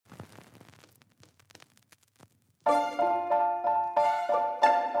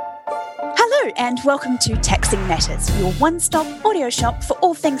Hello and welcome to Taxing Matters, your one-stop audio shop for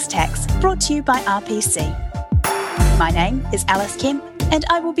all things tax, brought to you by RPC. My name is Alice Kemp, and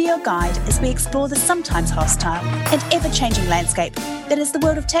I will be your guide as we explore the sometimes hostile and ever-changing landscape that is the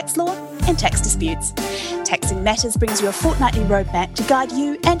world of tax law and tax disputes. Taxing Matters brings you a fortnightly roadmap to guide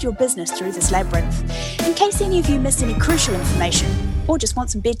you and your business through this labyrinth. In case any of you missed any crucial information or just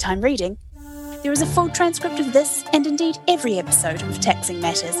want some bedtime reading, there is a full transcript of this and indeed every episode of Taxing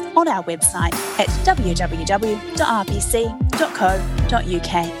Matters on our website at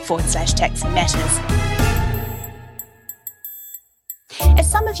www.rpc.co.uk/Taxing Matters. As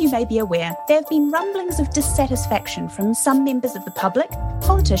some of you may be aware, there have been rumblings of dissatisfaction from some members of the public,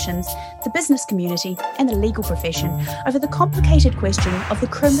 politicians, the business community and the legal profession over the complicated question of the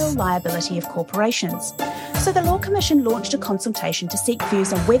criminal liability of corporations. So the Law Commission launched a consultation to seek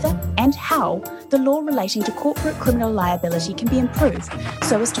views on whether and how the law relating to corporate criminal liability can be improved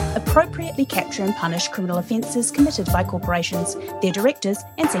so as to appropriately capture and punish criminal offences committed by corporations, their directors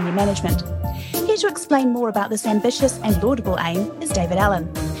and senior management. Here to explain more about this ambitious and laudable aim is David Allen.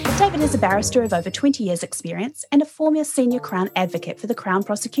 David is a barrister of over 20 years' experience and a former senior Crown advocate for the Crown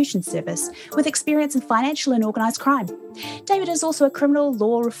Prosecution Service with experience in financial and organised crime. David is also a criminal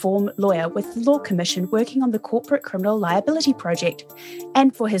law reform lawyer with the Law Commission working on the Corporate Criminal Liability Project,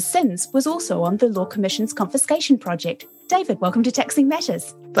 and for his sins was also on the Law Commission's Confiscation Project. David, welcome to Taxing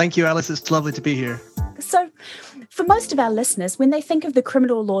Matters. Thank you, Alice. It's lovely to be here. So, for most of our listeners, when they think of the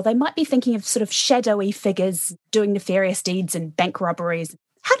criminal law, they might be thinking of sort of shadowy figures doing nefarious deeds and bank robberies.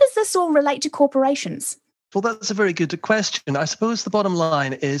 How does this all relate to corporations? Well, that's a very good question. I suppose the bottom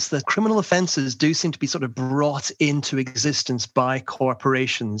line is that criminal offences do seem to be sort of brought into existence by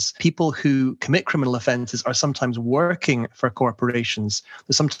corporations. People who commit criminal offences are sometimes working for corporations.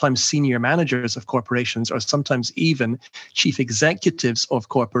 They're sometimes senior managers of corporations or sometimes even chief executives of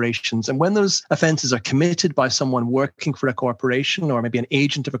corporations. And when those offences are committed by someone working for a corporation or maybe an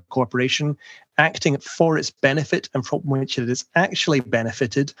agent of a corporation, acting for its benefit and from which it is actually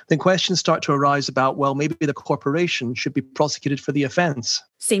benefited, then questions start to arise about, well, maybe the corporation should be prosecuted for the offence.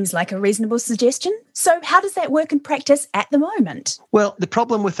 Seems like a reasonable suggestion. So how does that work in practice at the moment? Well, the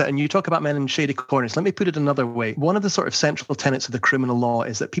problem with it, and you talk about men in shady corners, let me put it another way. One of the sort of central tenets of the criminal law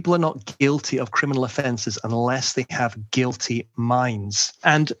is that people are not guilty of criminal offences unless they have guilty minds.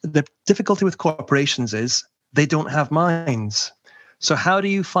 And the difficulty with corporations is they don't have minds. So how do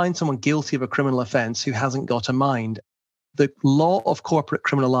you find someone guilty of a criminal offence who hasn't got a mind? The law of corporate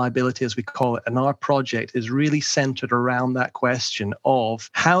criminal liability, as we call it, in our project is really centred around that question of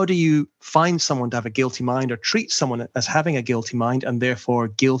how do you find someone to have a guilty mind or treat someone as having a guilty mind and therefore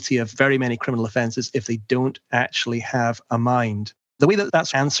guilty of very many criminal offences if they don't actually have a mind. The way that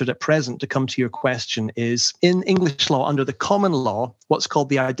that's answered at present, to come to your question, is in English law, under the common law, what's called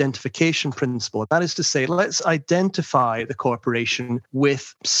the identification principle. That is to say, let's identify the corporation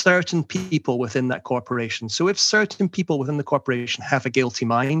with certain people within that corporation. So if certain people within the corporation have a guilty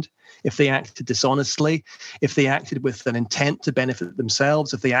mind, if they acted dishonestly, if they acted with an intent to benefit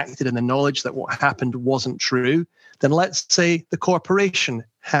themselves, if they acted in the knowledge that what happened wasn't true, then let's say the corporation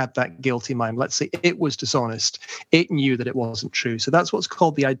had that guilty mind. Let's say it was dishonest. It knew that it wasn't true. So that's what's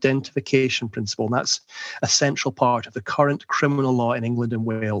called the identification principle. And that's a central part of the current criminal law in England and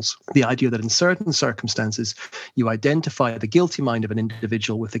Wales. The idea that in certain circumstances, you identify the guilty mind of an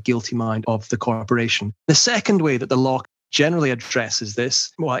individual with the guilty mind of the corporation. The second way that the law generally addresses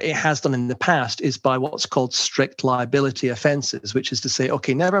this, well, it has done in the past, is by what's called strict liability offences, which is to say,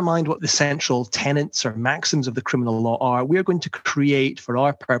 okay, never mind what the central tenets or maxims of the criminal law are, we're going to create, for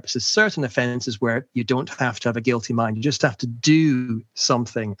our purposes, certain offences where you don't have to have a guilty mind, you just have to do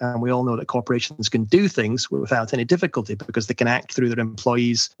something. And we all know that corporations can do things without any difficulty because they can act through their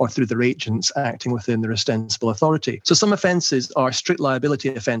employees or through their agents acting within their ostensible authority. So some offences are strict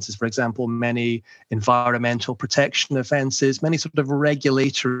liability offences, for example, many environmental protection offences, many sort of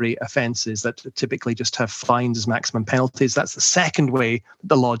regulatory offences that typically just have fines as maximum penalties. That's the second way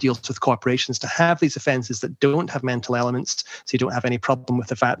the law deals with corporations, to have these offences that don't have mental elements, so you don't have any problem with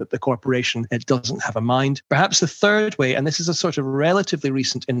the fact that the corporation it doesn't have a mind. Perhaps the third way, and this is a sort of relatively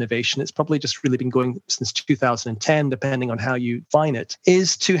recent innovation, it's probably just really been going since 2010, depending on how you define it,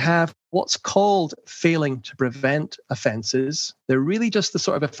 is to have what's called failing to prevent offences, they're really just the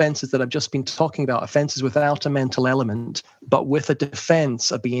sort of offences that I've just been talking about, offences without a mental element, but with a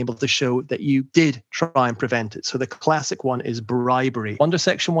defence of being able to show that you did try and prevent it. So the classic one is bribery. Under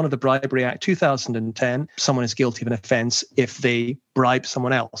Section 1 of the Bribery Act 2010, someone is guilty of an offence if they bribe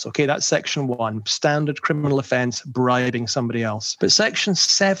someone else. Okay, that's Section 1, standard criminal offence, bribing somebody else. But Section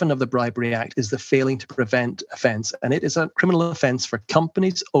 7 of the Bribery Act is the failing to prevent offence, and it is a criminal offence for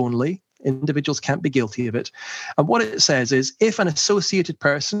companies only. Individuals can't be guilty of it. And what it says is if an associated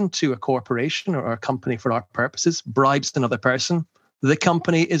person to a corporation or a company for our purposes bribes another person, the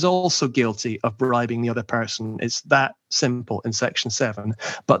company is also guilty of bribing the other person. It's that simple in Section 7.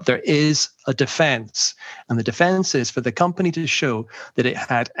 But there is a defence. And the defence is for the company to show that it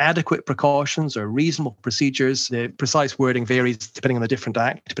had adequate precautions or reasonable procedures. The precise wording varies depending on the different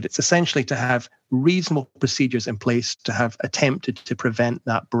act, but it's essentially to have reasonable procedures in place to have attempted to prevent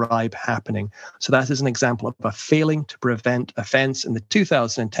that bribe happening. So that is an example of a failing to prevent offence in the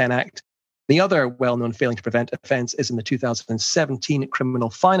 2010 Act. The other well-known failing to prevent offence is in the 2017 Criminal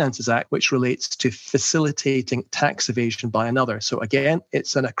Finances Act, which relates to facilitating tax evasion by another. So again,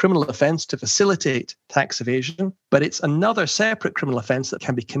 it's a criminal offence to facilitate tax evasion, but it's another separate criminal offence that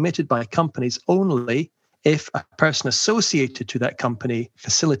can be committed by companies only if a person associated to that company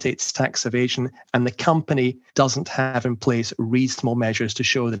facilitates tax evasion and the company doesn't have in place reasonable measures to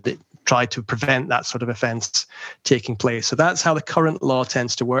show that it tried to prevent that sort of offence taking place. So that's how the current law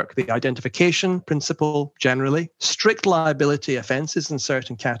tends to work. The identification principle generally, strict liability offences in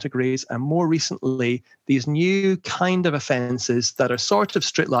certain categories, and more recently, these new kind of offences that are sort of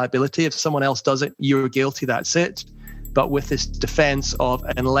strict liability. If someone else does it, you're guilty, that's it. But with this defence of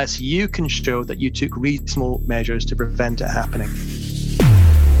unless you can show that you took reasonable measures to prevent it happening.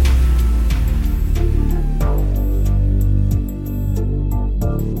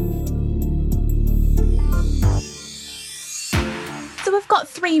 So we've got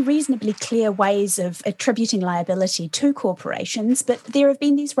three reasonably clear ways of attributing liability to corporations, but there have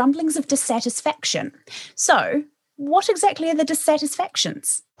been these rumblings of dissatisfaction. So what exactly are the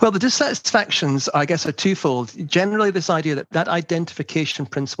dissatisfactions? Well, the dissatisfactions, I guess, are twofold. Generally, this idea that identification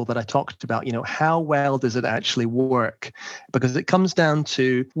principle that I talked about, how well does it actually work? Because it comes down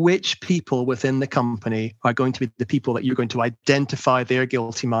to which people within the company are going to be the people that you're going to identify their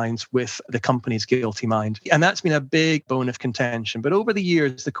guilty minds with the company's guilty mind. And that's been a big bone of contention. But over the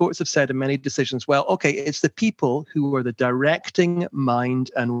years, the courts have said in many decisions, well, okay, it's the people who are the directing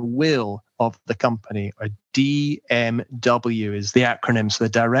mind and will of the company, or DMW is the acronym, so the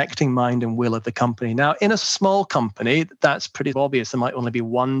directing mind and will of the company. Now, in a small company, that's pretty obvious. There might only be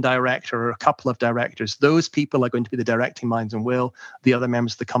one director or a couple of directors. Those people are going to be the directing minds and will. The other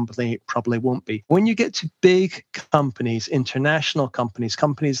members of the company probably won't be. When you get to big companies, international companies,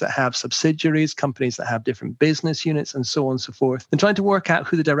 companies that have subsidiaries, companies that have different business units and so on and so forth, and trying to work out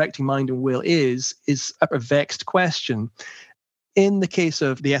who the directing mind and will is a vexed question. In the case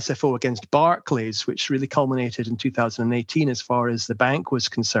of the SFO against Barclays, which really culminated in 2018 as far as the bank was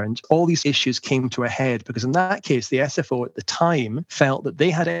concerned, all these issues came to a head because in that case, the SFO at the time felt that they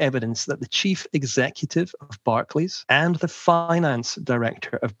had evidence that the chief executive of Barclays and the finance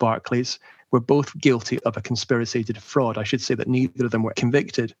director of Barclays were both guilty of a conspiracy to defraud. I should say that neither of them were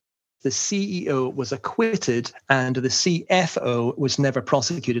convicted. The CEO was acquitted and the CFO was never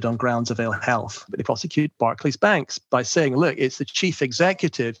prosecuted on grounds of ill health. But they prosecuted Barclays Banks by saying, look, it's the chief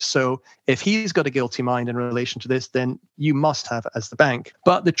executive. So if he's got a guilty mind in relation to this, then you must have as the bank.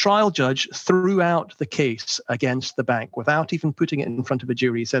 But the trial judge threw out the case against the bank without even putting it in front of a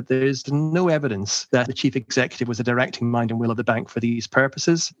jury. He said there is no evidence that the chief executive was a directing mind and will of the bank for these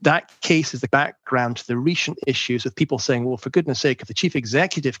purposes. That case is the background to the recent issues with people saying, well, for goodness sake, if the chief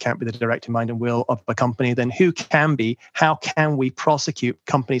executive can't be the directing mind and will of a company, then who can be? How can we prosecute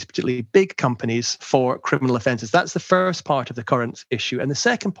companies, particularly big companies, for criminal offences? That's the first part of the current issue. And the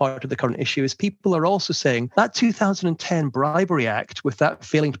second part of the current issue is people are also saying that 2010 Bribery Act, with that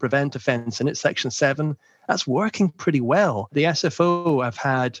failing to prevent offence in its Section 7, that's working pretty well. The SFO have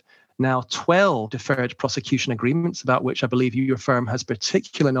had now 12 deferred prosecution agreements, about which I believe your firm has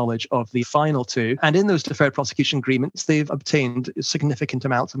particular knowledge of the final two. And in those deferred prosecution agreements, they've obtained significant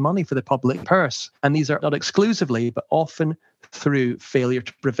amounts of money for the public purse. And these are not exclusively, but often through failure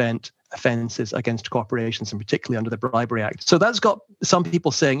to prevent offences against corporations, and particularly under the Bribery Act. So that's got some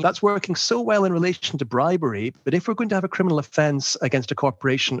people saying that's working so well in relation to bribery, but if we're going to have a criminal offence against a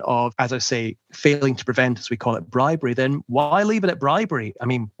corporation of, as I say, failing to prevent, as we call it, bribery, then why leave it at bribery? I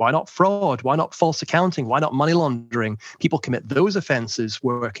mean, why not fraud? Why not false accounting? Why not money laundering? People commit those offences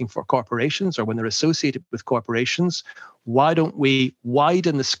working for corporations or when they're associated with corporations. why don't we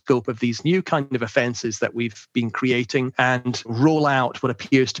widen the scope of these new kind of offences that we've been creating and roll out what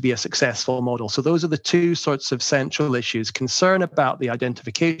appears to be a successful model? So those are the two sorts of central issues: concern about the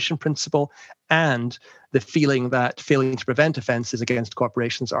identification principle and the feeling that failing to prevent offences against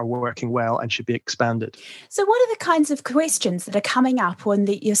corporations are working well and should be expanded. So what are the kinds of questions that are coming up and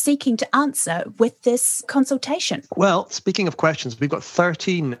that you're seeking to answer with this consultation? Well, speaking of questions, we've got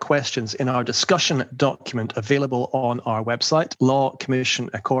 13 questions in our discussion document available on our website, Law Commission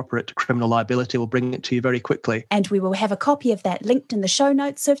Corporate Criminal Liability. We'll bring it to you very quickly. And we will have a copy of that linked in the show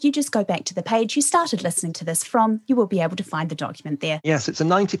notes. So if you just go back to the page you started listening to this from, you will be able to find the document there. Yes, it's a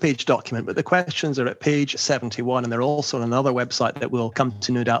 90-page document, but the questions are at page 71, and they're also on another website that we'll come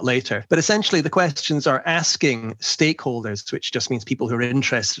to no doubt later. But essentially, the questions are asking stakeholders, which just means people who are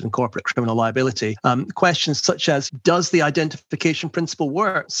interested in corporate criminal liability, questions such as, does the identification principle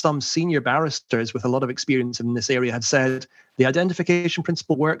work? Some senior barristers with a lot of experience in this area have said the identification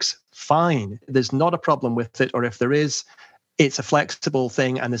principle works fine. There's not a problem with it, or if there is, it's a flexible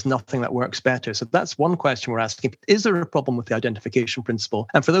thing and there's nothing that works better. So that's one question we're asking. Is there a problem with the identification principle?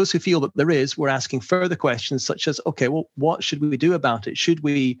 And for those who feel that there is, we're asking further questions such as, okay, well, what should we do about it? Should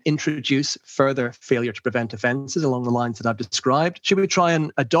we introduce further failure to prevent offences along the lines that I've described? Should we try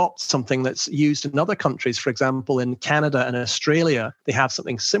and adopt something that's used in other countries? For example, in Canada and Australia, they have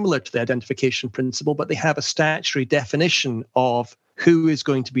something similar to the identification principle, but they have a statutory definition of who is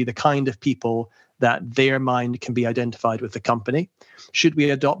going to be the kind of people that their mind can be identified with the company. Should we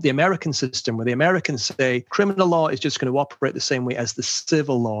adopt the American system where the Americans say criminal law is just going to operate the same way as the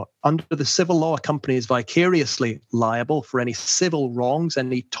civil law? Under the civil law, a company is vicariously liable for any civil wrongs,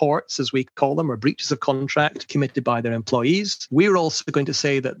 any torts, as we call them, or breaches of contract committed by their employees. We're also going to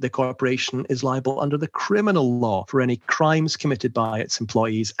say that the corporation is liable under the criminal law for any crimes committed by its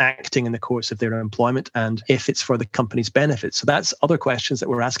employees acting in the course of their employment and if it's for the company's benefit. So that's other questions that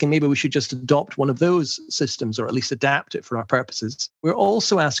we're asking. Maybe we should just adopt one of those systems or at least adapt it for our purposes. We're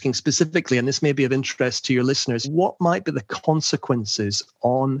also asking specifically, and this may be of interest to your listeners, what might be the consequences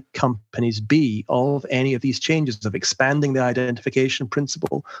on companies be of any of these changes, of expanding the identification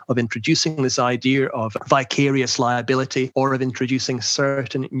principle, of introducing this idea of vicarious liability, or of introducing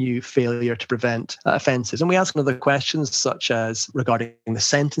certain new failure to prevent offences. And we ask other questions such as regarding the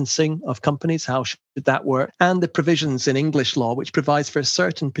sentencing of companies, how should that work? And the provisions in English law, which provides for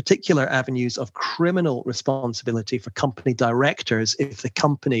certain particular avenues of criminal responsibility for company directors if the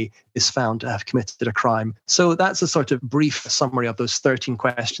company is found to have committed a crime. So that's a sort of brief summary of those 13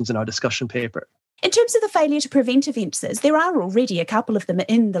 questions in our discussion paper. In terms of the failure to prevent offences, there are already a couple of them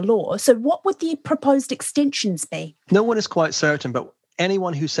in the law. So what would the proposed extensions be? No one is quite certain, but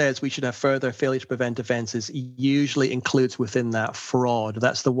anyone who says we should have further failure to prevent offences usually includes within that fraud.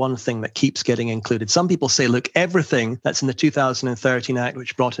 That's the one thing that keeps getting included. Some people say, look, everything that's in the 2013 Act,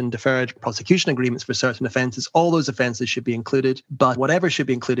 which brought in deferred prosecution agreements for certain offences, all those offences should be included. But whatever should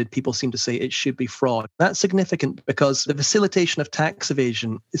be included, people seem to say it should be fraud. That's significant because the facilitation of tax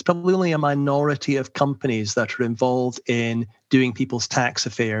evasion is probably only a minority of companies that are involved in doing people's tax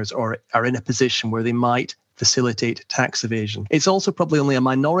affairs or are in a position where they might facilitate tax evasion. It's also probably only a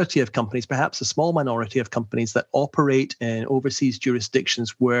minority of companies, perhaps a small minority of companies that operate in overseas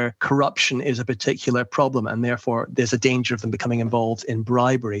jurisdictions where corruption is a particular problem and therefore there's a danger of them becoming involved in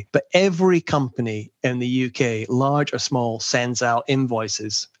bribery. But every company in the UK, large or small, sends out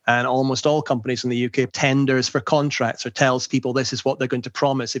invoices. And almost all companies in the UK tenders for contracts or tells people this is what they're going to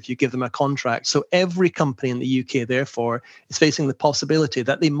promise if you give them a contract. So every company in the UK, therefore, is facing the possibility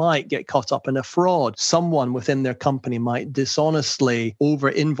that they might get caught up in a fraud. Someone within their company might dishonestly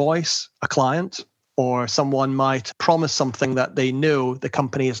over-invoice a client, or someone might promise something that they know the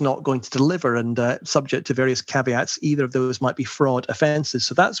company is not going to deliver, and subject to various caveats, either of those might be fraud offences.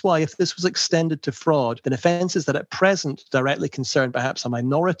 So that's why if this was extended to fraud, then offences that at present directly concern perhaps a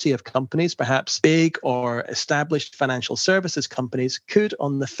minority of companies, perhaps big or established financial services companies, could,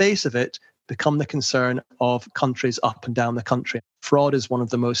 on the face of it, become the concern of countries up and down the country. Fraud is one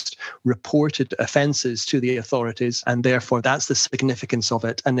of the most reported offences to the authorities, and therefore that's the significance of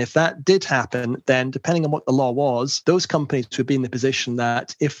it. And if that did happen, then depending on what the law was, those companies would be in the position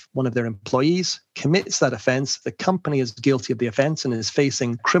that if one of their employees commits that offence, the company is guilty of the offence and is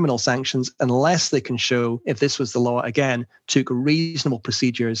facing criminal sanctions unless they can show, if this was the law again, took reasonable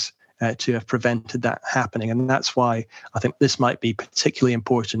procedures to have prevented that happening. And that's why I think this might be particularly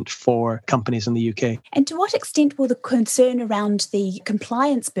important for companies in the UK. And to what extent will the concern around the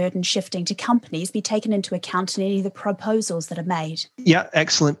compliance burden shifting to companies be taken into account in any of the proposals that are made? Yeah,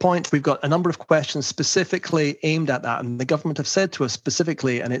 excellent point. We've got a number of questions specifically aimed at that. And the government have said to us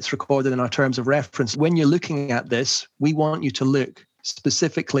specifically, and it's recorded in our terms of reference, when you're looking at this, we want you to look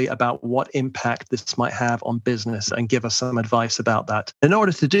specifically about what impact this might have on business and give us some advice about that. In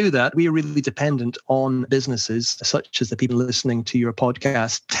order to do that, we are really dependent on businesses, such as the people listening to your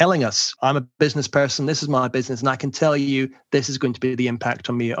podcast, telling us, I'm a business person, this is my business, and I can tell you this is going to be the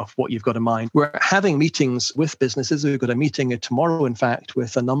impact on me of what you've got in mind. We're having meetings with businesses. We've got a meeting tomorrow, in fact,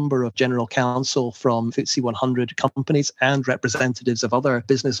 with a number of general counsel from FTSE 100 companies and representatives of other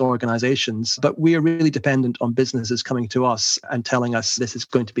business organizations. But we are really dependent on businesses coming to us and telling us this is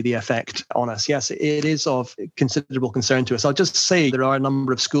going to be the effect on us. Yes, it is of considerable concern to us. I'll just say there are a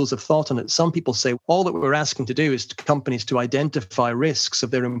number of schools of thought on it. Some people say all that we're asking to do is to companies to identify risks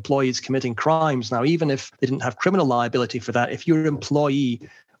of their employees committing crimes. Now, even if they didn't have criminal liability for that, if your employee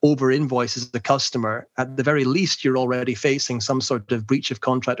over invoices the customer, at the very least, you're already facing some sort of breach of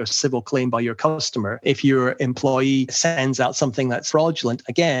contract or civil claim by your customer. If your employee sends out something that's fraudulent,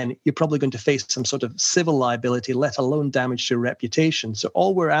 again, you're probably going to face some sort of civil liability, let alone damage to your reputation. So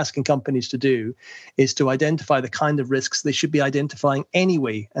all we're asking companies to do is to identify the kind of risks they should be identifying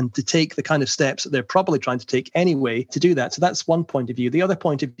anyway, and to take the kind of steps that they're probably trying to take anyway to do that. So that's one point of view. The other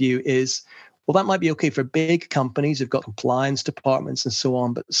point of view is, well, that might be okay for big companies who've got compliance departments and so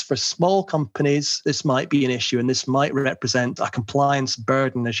on. But for small companies, this might be an issue, and this might represent a compliance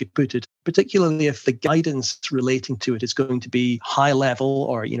burden, as you put it, particularly if the guidance relating to it is going to be high level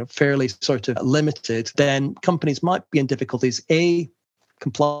or, fairly sort of limited. Then companies might be in difficulties, A,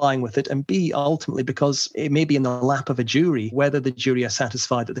 complying with it, and B, ultimately, because it may be in the lap of a jury, whether the jury are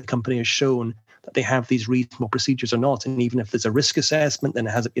satisfied that the company has shown that they have these reasonable procedures or not. And even if there's a risk assessment, then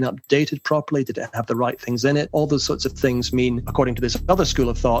has it been updated properly? Did it have the right things in it? All those sorts of things mean, according to this other school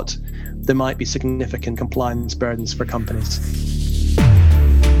of thought, there might be significant compliance burdens for companies.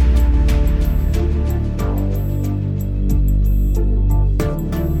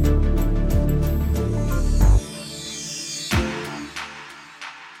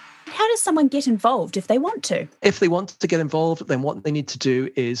 How does someone get involved if they want to? If they want to get involved, then what they need to do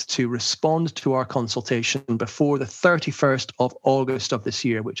is to respond to our consultation before the 31st of August of this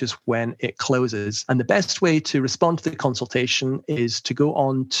year, which is when it closes. And the best way to respond to the consultation is to go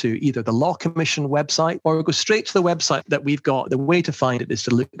on to either the Law Commission website or go straight to the website that we've got. The way to find it is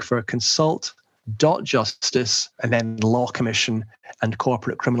to look for consult.justice and then Law Commission and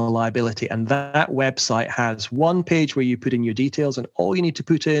Corporate Criminal Liability. And that website has one page where you put in your details, and all you need to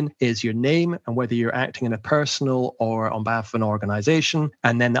put in is your name and whether you're acting in a personal or on behalf of an organization.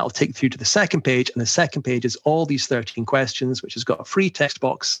 And then that'll take you through to the second page. And the second page is all these 13 questions, which has got a free text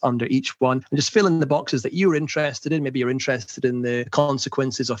box under each one. And just fill in the boxes that you're interested in. Maybe you're interested in the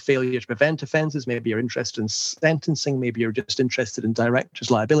consequences of failure to prevent offences. Maybe you're interested in sentencing. Maybe you're just interested in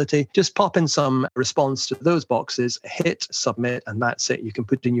director's liability. Just pop in some response to those boxes, hit submit, and that's it. You can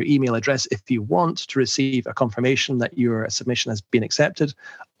put in your email address if you want to receive a confirmation that your submission has been accepted.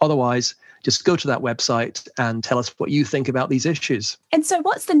 Otherwise, just go to that website and tell us what you think about these issues. And so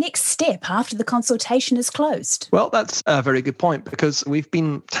what's the next step after the consultation is closed? Well, that's a very good point, because we've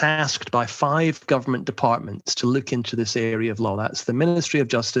been tasked by 5 government departments to look into this area of law. That's the Ministry of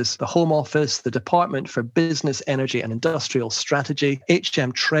Justice, the Home Office, the Department for Business, Energy and Industrial Strategy,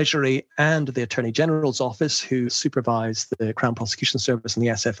 HM Treasury and the Attorney General's Office, who supervise the Crown Prosecution Service and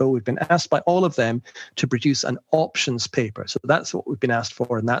the SFO. We've been asked by all of them to produce an options paper. So that's what we've been asked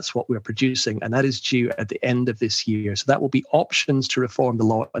for, and that's what we're producing. And that is due at the end of this year. So that will be options to reform the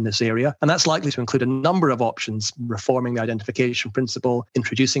law in this area. And that's likely to include a number of options: reforming the identification principle,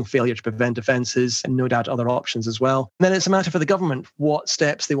 introducing failure to prevent offences, and no doubt other options as well. And then it's a matter for the government what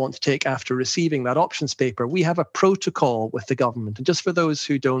steps they want to take after receiving that options paper. We have a protocol with the government. And just for those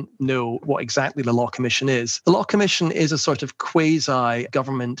who don't know what exactly the Law Commission is, the Law Commission is a sort of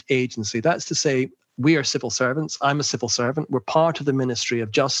quasi-government agency. That's to say, we are civil servants. I'm a civil servant. We're part of the Ministry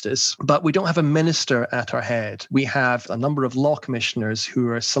of Justice, but we don't have a minister at our head. We have a number of law commissioners who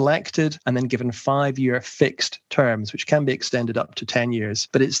are selected and then given 5-year fixed terms, which can be extended up to 10 years.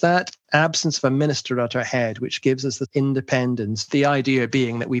 But it's that absence of a minister at our head, which gives us the independence, the idea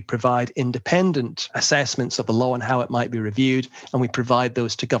being that we provide independent assessments of the law and how it might be reviewed, and we provide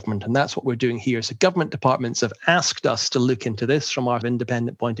those to government. And that's what we're doing here. So government departments have asked us to look into this from our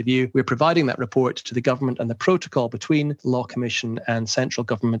independent point of view. We're providing that report to the government, and the protocol between the Law Commission and central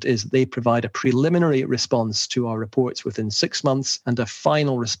government is that they provide a preliminary response to our reports within 6 months and a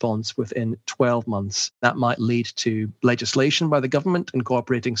final response within 12 months. That might lead to legislation by the government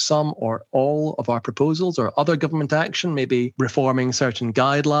incorporating some or all of our proposals, or other government action, maybe reforming certain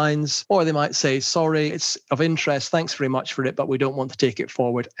guidelines, or they might say, sorry, it's of interest, thanks very much for it, but we don't want to take it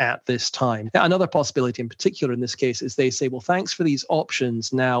forward at this time. Another possibility in particular in this case is they say, well, thanks for these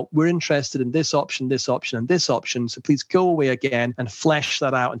options. Now we're interested in this option, and this option. So please go away again and flesh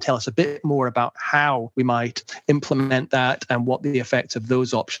that out and tell us a bit more about how we might implement that and what the effects of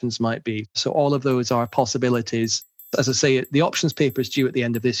those options might be. So all of those are possibilities. As I say, the options paper is due at the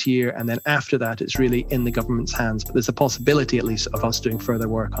end of this year, and then after that, it's really in the government's hands. But there's a possibility, at least, of us doing further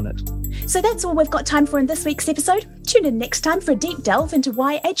work on it. So that's all we've got time for in this week's episode. Tune in next time for a deep delve into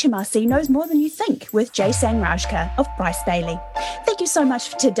why HMRC knows more than you think with Jay Sangrajka of Bryce Bailey. Thank you so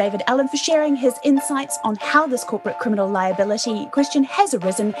much to David Allen for sharing his insights on how this corporate criminal liability question has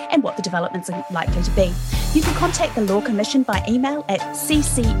arisen and what the developments are likely to be. You can contact the Law Commission by email at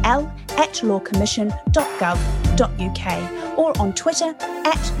ccl@lawcommission.gov.uk or on Twitter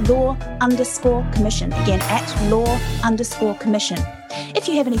 @law_commission. Again, @law_commission. If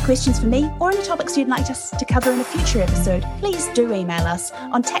you have any questions for me or any topics you'd like us to cover in a future episode, please do email us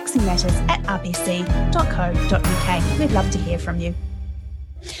on taxingmatters@rpc.co.uk. We'd love to hear from you.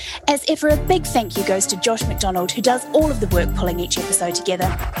 As ever, a big thank you goes to Josh McDonald, who does all of the work pulling each episode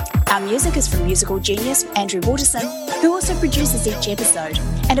together. Our music is from musical genius Andrew Waterson, who also produces each episode.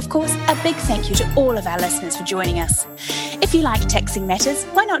 And of course, a big thank you to all of our listeners for joining us. If you like Taxing Matters,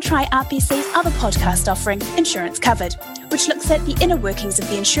 why not try RPC's other podcast offering, Insurance Covered, which looks at the inner workings of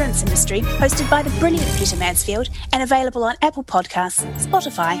the insurance industry, hosted by the brilliant Peter Mansfield and available on Apple Podcasts,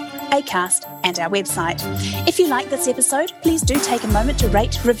 Spotify, Acast, and our website. If you like this episode, please do take a moment to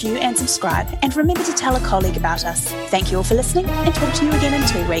rate, review, and subscribe, and remember to tell a colleague about us. Thank you all for listening, and talk to you again in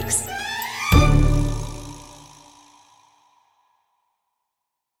 2 weeks.